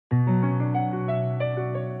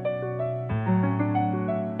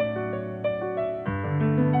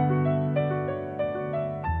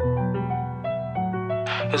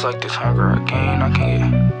It's like this hunger again, I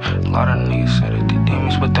can get. A lot of niggas say that they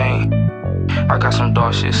demons, but they ain't. I got some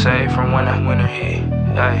dog shit saved from when that winter hit.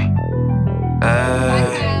 Hey.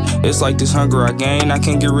 It's like this hunger I gain, I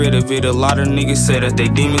can't get rid of it. A lot of niggas say that they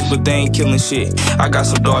demons, but they ain't killing shit. I got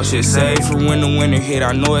some dog shit saved from when the winter hit.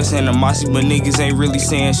 I know it's animosity, but niggas ain't really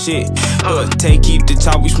saying shit. Keep the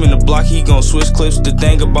top, we spin the block, he gon' switch clips. The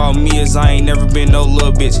thing about me is I ain't never been no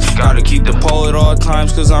little bitch. Gotta keep the pole at all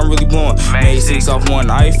times, cause I'm really blowing. Made 6 off one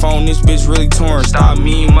iPhone, this bitch really torn. Stop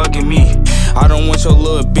me mugging me. I don't want your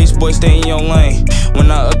little bitch, boy, stay in your lane.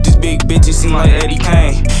 When I up this big bitch, it seem like Eddie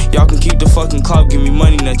Kane. Y'all can keep the fucking clout, give me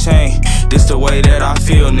money in the chain. This the way that I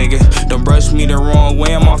feel, nigga. Don't brush me the wrong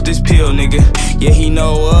way, I'm off this pill, nigga. Yeah, he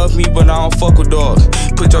know of me, but I don't fuck with dog.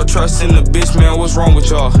 Put your trust in the bitch, man, what's wrong with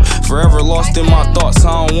y'all? Forever lost in my thoughts,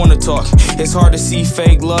 I don't wanna talk. It's hard to see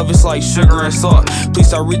fake love, it's like sugar and salt. Please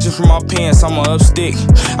stop reaching for my pants, I'm a up stick.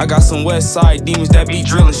 I got some west side demons that be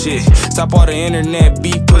drilling shit. Stop all the internet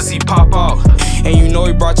beef, pussy pop out. And you know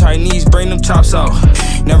he brought Chinese, bring them chops out.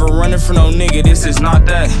 Never running for no nigga, this is not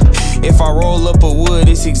that. If I roll up a wood,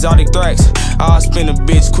 it's exotic thrax. I'll spin a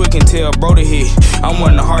bitch quick and tell bro to hit. I'm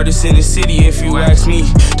one of the hardest in the city if you ask me.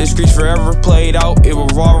 The streets forever played out, it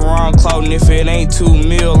revolve around clout. And if it ain't 2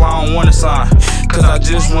 mil, I don't wanna sign. Cause I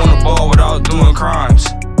just wanna ball without doing crimes.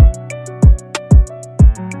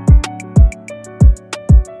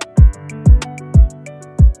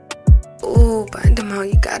 Ooh,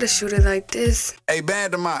 Bandamount, you gotta shoot it like this. Hey,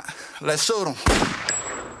 Bandamount, let's shoot 'em.